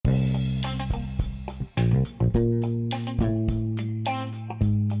Hey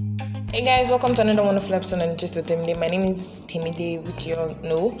guys, welcome to another wonderful episode on Just with Temide. My name is Temide, which you all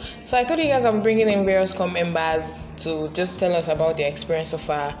know. So I told you guys I'm bringing in various members to just tell us about their experience so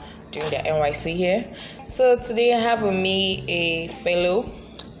far during their NYC here. So today I have with me a fellow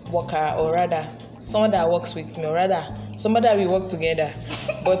worker, or rather, someone that works with me, or rather, someone that we work together.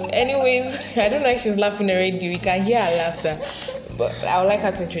 But anyways, I don't know if she's laughing already. You can hear her laughter. But I would like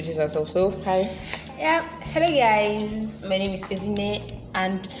her to introduce herself. So, hi. Yeah, hello guys. My name is Ezine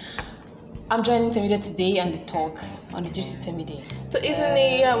and I'm joining Temide today on the talk on the Juicy Temide. So isn't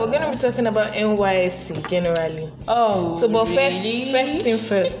it? Yeah, we're gonna be talking about NYSC generally. Oh, so but really? first thing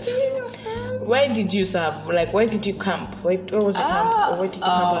first. Where did you serve? Like, where did you camp? Where was your camp? Or where did you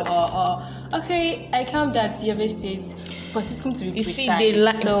camp at? Okay, I camped at Yobe State, but it's going to be You precise.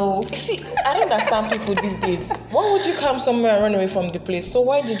 see, I don't understand people these days. Why would you come somewhere and run away from the place? So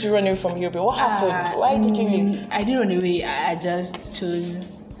why did you run away from Yobe? What happened? Why did you leave? I didn't run away. I just chose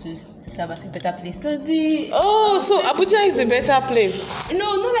to serve at a better place. So Abuja is the better place.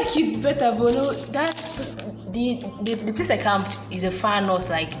 No, not like it's better, but no, that's the place I camped is a far north,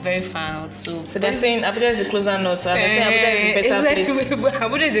 like very far north. So they're saying Abuja is the closer north, and they're saying Abuja is the better place.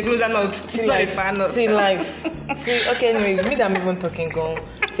 Abuja is the closer north. See life, far north. See life. See, okay, anyways, me that I'm even talking gone.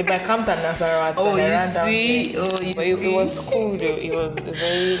 See, by camped at Nasarawa, it was cool though. It was a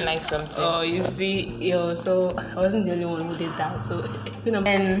very nice something. Oh, you see, so I wasn't the only one who did that. So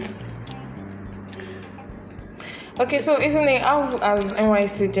and okay, so isn't it, how has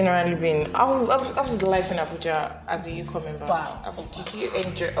NYC generally been? How's the life in Abuja as a youth member? Wow. Did you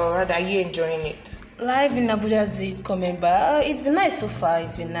enjoy, or rather, are you enjoing it? Life in Abuja as a youth member, it's been nice so far.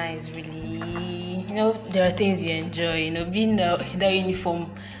 It's been nice, really. There are things you enjoy. Being in that uniform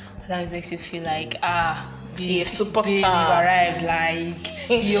sometimes makes you feel like you're a superstar. You've arrived. Like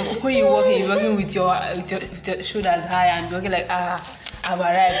when you're working with your shoulders high and working like I've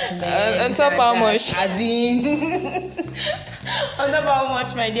arrived, man. On top how much? As in, on top how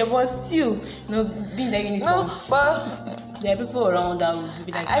much, my dear. But still, being that uniform. No, but there are people around that will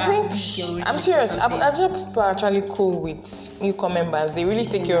be like, I think, I'm serious. Abuja people are actually cool with newcomer members. They really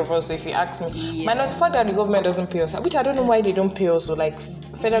take care of us, if you ask me. Yeah. Minus the fact that the government doesn't pay us, which I don't know why they don't pay us. So, like,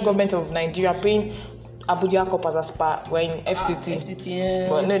 federal government of Nigeria paying Abuja Corp as a spa, we're in FCT. Yeah.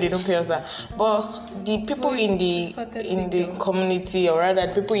 But no, they don't pay us that. But the people in the community, or rather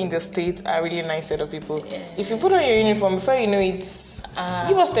the people in the state, are really nice set of people. Yeah. If you put on your uniform, before you know it,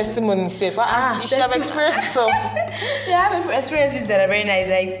 give us testimony, safe. You should have experienced some. Yeah, I have experiences that are very nice.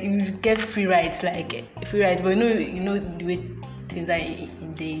 Like you get free rides, but you know the way things are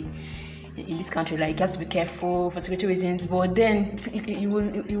in this country, like you have to be careful for security reasons, but then you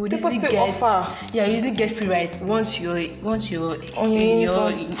would easily get free rides once you're in your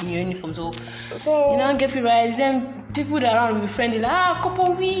uniform. So get free rides. Then people that around will be friendly, like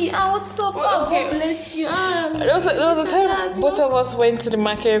couple what's up? Okay. God bless you. There was a time both of us went to the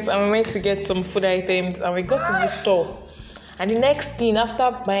market and we went to get some food items, and we got to the store. And the next thing,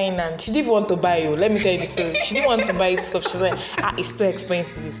 after buying, and she didn't want to buy you. Let me tell you the story. She didn't want to buy it stuff. She was like, it's too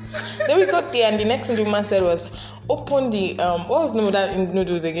expensive. Then we got there, and the next thing the woman said was, open the what was the name of that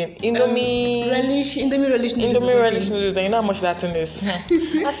noodles again? Indomie relish noodles. And you know how much that thing is.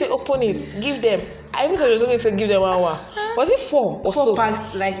 I said, open it, give them. I even thought it was okay to give them 1 hour. Was it 4 or so? 4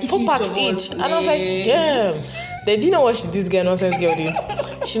 packs, like 4 packs each. And I was like, damn. They didn't know what this nonsense girl did.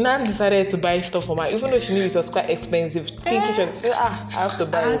 She now decided to buy stuff for me, even though she knew it was quite expensive. Thinking she was I have to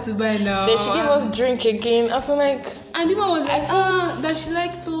buy it. I have to buy now. Then she gave us drink again. I was like, and the one was like, that she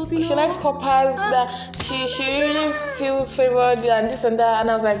likes those, she likes coppers, that she really feels favored and this and that.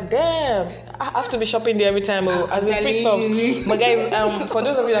 And I was like, damn, I have to be shopping there every time, as in free stuff. But guys, for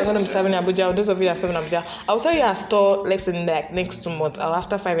those of you that are going to be serving Abuja, or those of you that are serving Abuja, I'll tell you our store next 2 months, or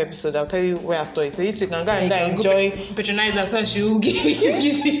after 5 episodes, I'll tell you where our store is. So you two can go and enjoy. Patronize her, so she'll give you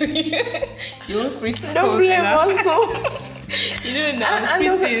your free stuff. Don't blame us. And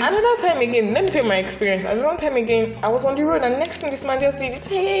another time again, let me tell you my experience. Another time again, I was on the road, and next thing this man just did, he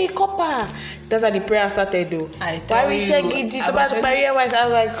said, hey, copper. That's how the prayer started, though. I was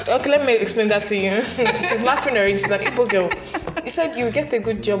like, okay, let me explain that to you. She's laughing already. She's an Igbo girl. He said, you get a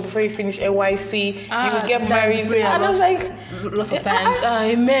good job before you finish NYC. You will get married. And I was like, lots of times.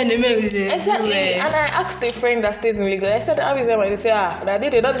 Amen. Exactly. And I asked a friend that stays in Lagos. I said, how is that? They say, that day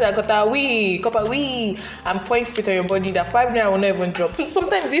they don't say, copper, we. And point spit on your body. That 5 naira will not even drop.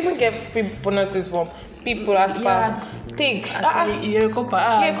 Sometimes you even get free bonuses from people as per take. You're a copper.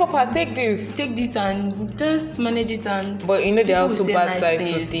 Yeah, copper, take this. Take this and just manage it and. But you know there are people also will say bad nice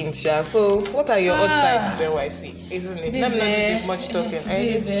sides to things. things, yeah. So what are your odd sides to NYC? Isn't it? Let me not do much talking.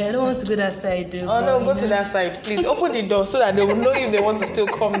 Baby, I don't want to go that side. Though, Oh no, go to that side, please. Open the door so that they will know if they want to still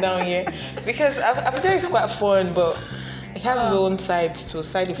come down here. Because Abuja is quite fun, but it has its own sides too,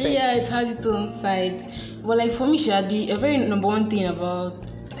 side effects. Yeah, it has its own sides. But like for me, a very number one thing about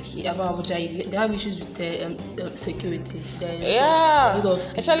Abuja is they have issues with security. Yeah,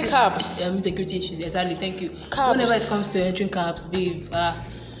 especially cabs. Security issues. Exactly. Thank you. Cabs. Whenever it comes to entering cabs, babe,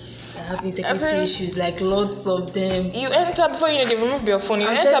 having security issues, like lots of them. You enter before you know they've removed your phone. You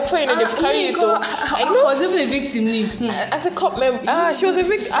enter before you know they've carried it. I was even a victim. As a cop member, she was a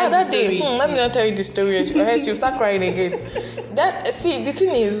victim. That day, let me not tell you the story, or else she'll start crying again. The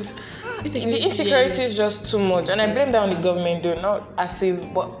thing is, the insecurity is just too much, and I blame that on the government, though, not as if,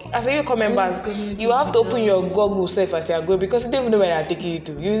 but as a cop members, you have to open your Google self as you go because you don't even know where they're taking you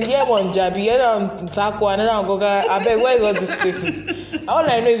to. You hear one job, you hear on Taco, another on Google. I beg, where is all these places? All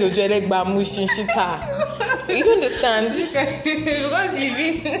I know is Ojelek, Bamushin, Shita. You don't understand? Because you've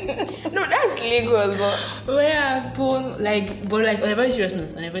been. No, that's Lagos, but. Yeah, but on a very serious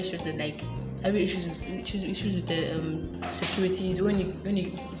note, like having issues with the securities when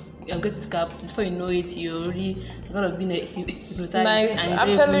you get to cap, before you know it, you're already kind of being hypnotized. Nice. And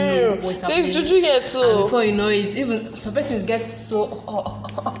I'm telling you, there's juju here too. And before you know it, even some persons get so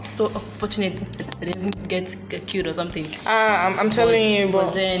fortunate that they even get killed or something. I'm telling you,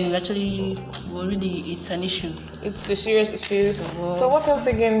 but then actually, really, it's an issue. It's a serious issue. So what else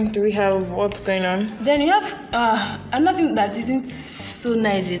again do we have? What's going on? Then you have another thing that isn't so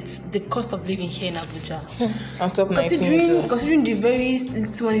nice. It's the cost of living here in Abuja. On top 19, considering the very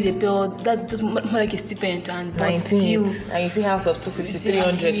little money they pay, that's just more like a stipend, and 19, and you see house of 250,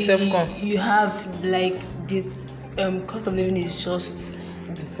 300 self-con. You have like the cost of living is just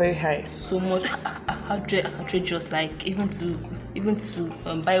it's very high. So much outrageous, like even to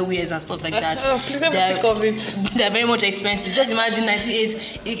buy wares and stuff like that. Please let me think of it. They're very much expensive. Just imagine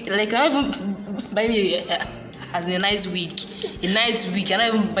 98. Like I even buy me as in a nice wig. I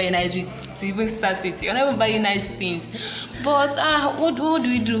don't even buy a nice wig to even start with. I don't even buy nice things. But what do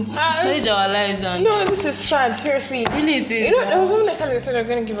we do? Manage our lives and. No, this is sad. Seriously, really it is. You know, there was one time they said they're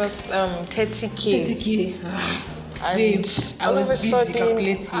going to give us 30K. 30K. And babe, I was busy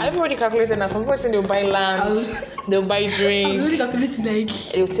calculating. Everybody calculated that. Some people saying they'll buy land, they'll buy drink. I was already calculating like.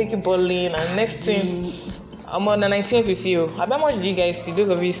 They'll take you bowling, and next thing. I'm on the 19th to see you. How much do you guys see? Those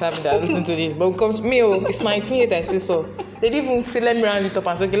of you have that listen to this. But because me, it's 19th, I say so. They didn't even say, let me round it up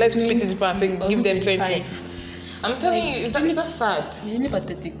and say, okay, let's split it up and say, give them 20. I'm telling you, it's that sad. It's really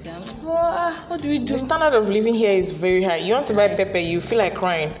pathetic, yeah. What do we do? The standard of living here is very high. You want to buy pepper, you feel like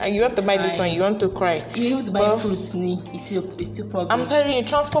crying. And you want to buy this one, you want to cry. You're able to buy fruits, it's still problem. I'm telling you,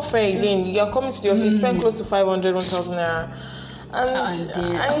 transport fare again. You're coming to the office, spend close to 500, 1,000 naira. And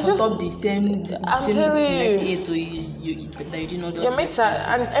on top the same 98 that you didn't know. Your mates are,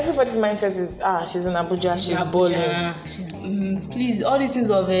 and everybody's mindset is she's in Abuja, she's balling. Please, all these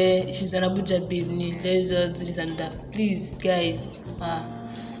things of she's an Abuja babe, let's just do this and that. Please, guys,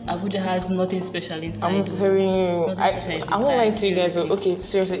 Abuja has nothing special inside. I'm telling you, I won't lie to you guys. Okay,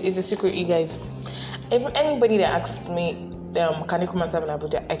 seriously, it's a secret, you guys. Anybody that asks me, can you come and serve in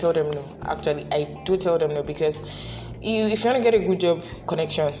Abuja? I tell them no. Actually, I do tell them no because. If you want to get a good job,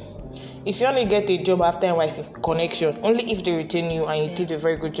 connection. If you want to get a job after NYC, connection. Only if they retain you and you did a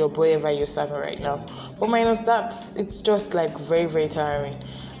very good job wherever you're serving right now. But minus that, it's just like very, very tiring.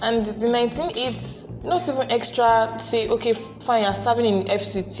 And the 19, it's not even extra, say, okay, fine, you're serving in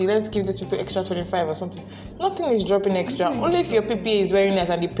FCT, let's give these people extra 25 or something. Nothing is dropping extra. Only if your PPA is very nice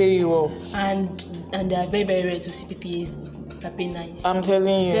and they pay you well. And they are very, very rare to see PPAs that pay nice. I'm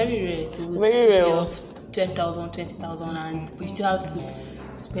telling you. Very rare. So very rare. 10,000, 20,000, and we still have to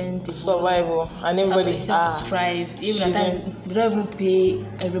spend the survival, and everybody have to strive. Even at times they don't even pay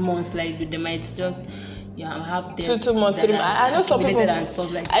every month. Like they might just have debts. 2 months, 3 months. I know some people. And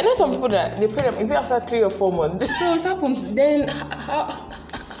stuff like I know some people that they pay them. Is it after 3 or 4 months? So it happens. Then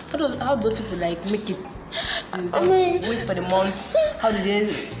how those people like make it to wait for the months? How do they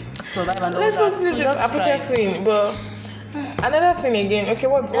survive and all that? Let's just see this Abuja thing, but. Another thing again, okay,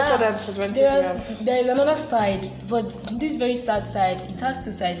 what's other disadvantage? There is another side, but this very sad side, it has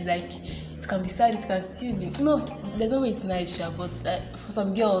two sides. Like it can be sad, it can still be there's no way it's nice, but for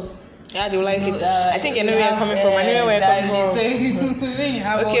some girls, they like it. I think I know where you're coming from. I know where you're coming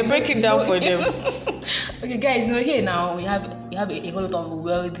from. So, okay, break it down for them. Okay, guys, here now we have you have a lot of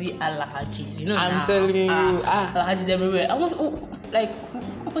wealthy alhajis. You know, I'm telling you, alhajis everywhere. I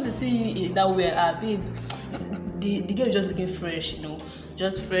want to see you in that way, babe. The girl is just looking fresh, you know,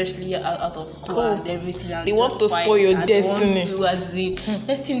 just freshly out of school and everything. And they want to spoil your destiny.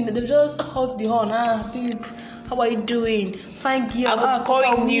 Next thing they just hug the horn. Babe, how are you doing? Fine girl. I was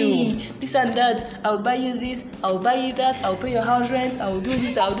spoiling you. This and that. I'll buy you this. I'll buy you that. I'll pay your house rent. I'll do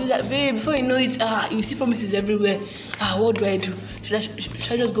this. I'll do that. Babe, before you know it, you see promises everywhere. What do I do?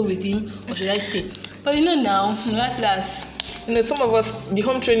 Should I just go with him or should I stay? But you know now, last. You know, some of us, the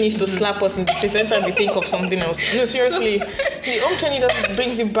home training is to slap us in the face and we think of something else. No, seriously, the home training just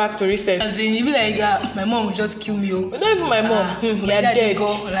brings you back to reset. As in, you be like, my mom will just kill me. Not even my mom. You're dead. Go,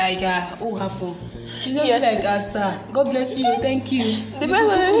 like, what happened? You just be like, sir, God bless you, thank you. The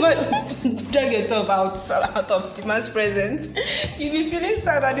person drag yourself out of the man's presence. You'll be feeling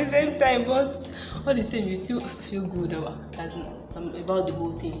sad at the same time, but all the same, you still feel good about the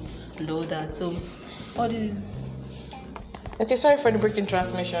whole thing and all that. So, all this. Okay, sorry for the breaking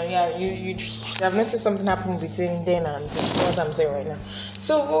transmission. Yeah, you should have noticed something happened between then and what I'm saying right now.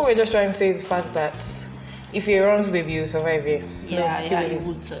 So what we're just trying to say is the fact that if you're a runs baby, you survive it. You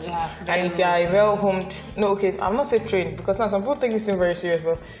would. And if you are a well-homed, I'm not saying trained, because now some people take this thing very serious,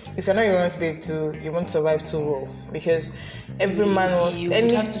 but if you're not a runs babe too, you won't survive too well, because every man wants. You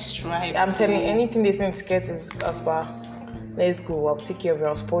have to strive. I'm telling you, anything they send to get is as far. Let's go. I'll take care of you.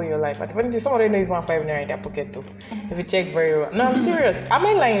 I'll spoil your life. And if some of them don't even have 5 naira in their pocket too. If you check very well. No, I'm serious. Am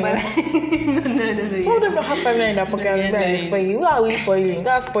I lying? No. Some of them don't have 5 naira in their pocket. Who are we spoiling?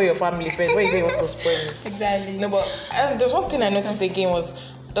 That's spoil your family first. Why you say want to spoil me? Exactly. No, but there's one thing I noticed again was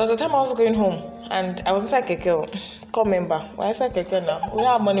there was a time I was going home and I was inside Keke. Come remember. Why inside Keke now? We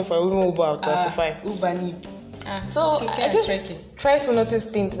don't have money for even Uber to classify. Uber. So I just try to notice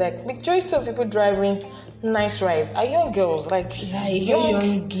things like majority of people driving nice rides are young girls,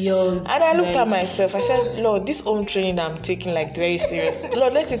 young girls. And I looked at myself. I said, Lord, this home training that I'm taking very serious.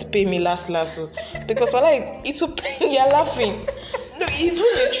 Lord, let it pay me last, because it will pay. You're laughing. No, it's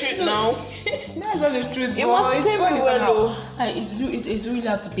really the truth now. That's not the truth. It must pay me well. It really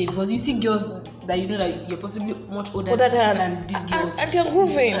have to pay, because you see girls that you know that you're possibly much older than these girls, and they're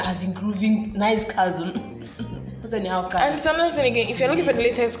grooving. As in grooving, nice cars. And it's another thing again, if you're looking for the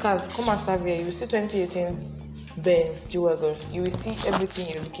latest cars, come and serve here. You will see 2018 Benz, G-Wagon. You will see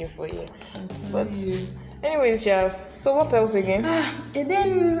everything you're looking for here. But anyways, yeah. So what else again? And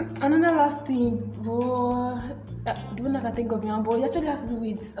then another last thing, the one I can think of now, but it actually has to do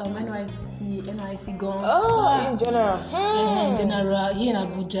with NYC guns. In general. In general, here in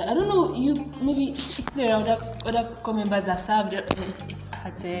Abuja. I don't know, you maybe there are other members that served in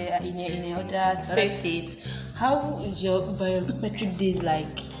other states. How is your biometric days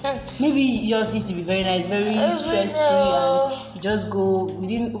like? Maybe yours used to be very nice, very stress-free, and you just go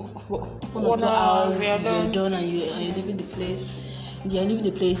within 1 or 2 hours, you're done, and you're leaving the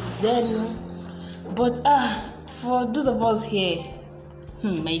place. Then, but for those of us here,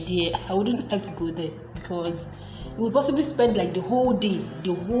 my dear, I wouldn't like to go there, because you would possibly spend the whole day,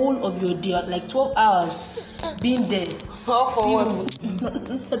 the whole of your day, 12 hours being there. For what?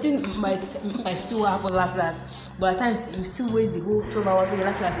 Nothing might still happen last. But at times you still waste the whole 12 hours. So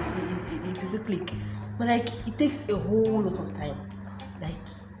last it will still click. But it takes a whole lot of time.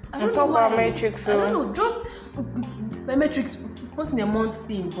 I don't know why. Biometrics. I don't know. Just biometrics. Once in a month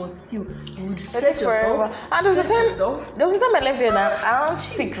thing, but still you would stress yourself. And there was a time I left there around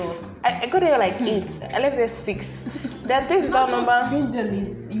 6. I got there 8. I left there 6. There are days without number. Being there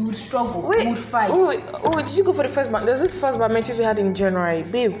late, you would struggle. You would fight. Did you go for the first one? There's this first biometrics we had in January,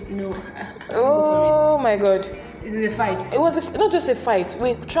 babe. No. Oh my God. Is it a fight? It was not just a fight.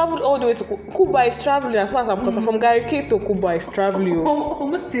 We traveled all the way to Kuba. Is traveling as far as I'm concerned. From Gariki to Kuba is traveling.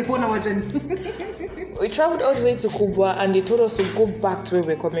 Almost take 1 hour journey. We traveled all the way to Kuba and they told us to go back to where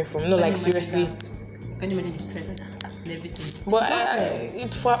we're coming from. No, seriously. Can you imagine the stress and everything? But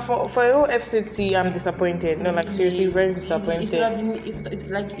it's for your FCT, I'm disappointed. No, seriously, very disappointed.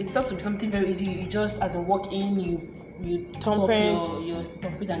 It's not to be something very easy. You just as a walk in, you thumbprint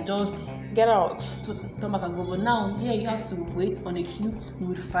and just get out, turn back and go. But now, you have to wait on a queue. You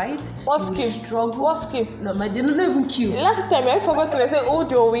will fight. What queue? Struggle. What queue? No, they don't even queue. Last time I forgot to say,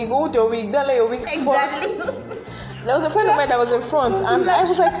 hold your wig. Don't let your wig fall. Exactly. There was a friend of mine that was in front, and I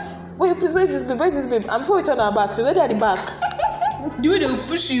was like, wait, please, where's this babe? And before we turn our back, she's already at the back. The way they will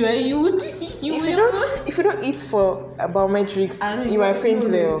push you, if you don't eat for biometrics, you might faint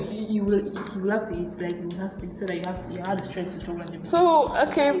there. you will have to eat, like you will have to eat so that you have the strength to struggle. So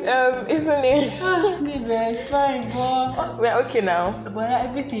isn't it? Maybe it's fine, but We're okay now. But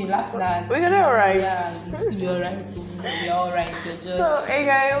everything last. We're gonna alright. Yeah, we'll still be alright. So we're alright. We're just So hey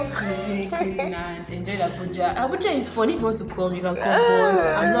guys, cruising and enjoy the Abuja. Abuja is fun. If you want to come, you can come. But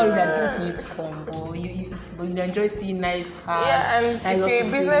I'm not really advising you to come. But you enjoy seeing nice cars. yeah, and nice if you're a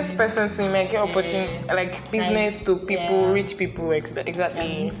offices. business person, so you might get opportunity like business Nice, to people, yeah. rich people,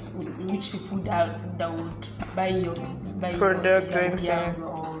 exactly. Rich people that would buy your Product your or idea anything.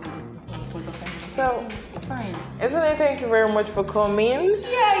 or product. So it's fine. Isn't it? Thank you very much for coming.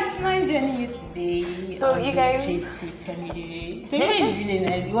 Yeah, it's nice joining you today. So you guys, Temide is really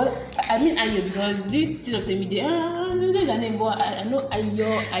nice. Well, I mean Ayo because this thing of Temide, I don't know the name, but I know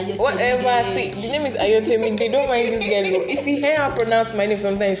Ayo. whatever. See, the name is Ayotemide. Don't mind this girl. If you hear her pronounce my name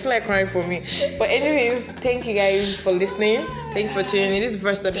sometimes, you feel like crying for me. But anyways, thank you guys for listening. Thank you for tuning in. This is the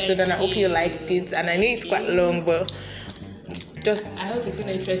first episode, and I hope you liked it. And I know it's quite long, but just I hope it's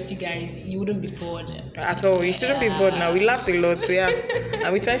gonna interest you guys. You wouldn't be bored at all. You shouldn't be bored now. We laughed a lot, yeah,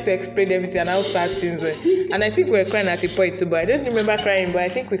 and we tried to explain everything and how sad things were. And I think we were crying at a point too, but I don't remember crying. But I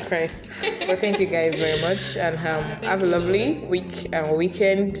think we cried. But thank you guys very much, and have a lovely week and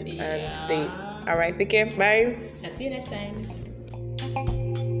weekend and day. All right, take care. Bye. I'll see you next time.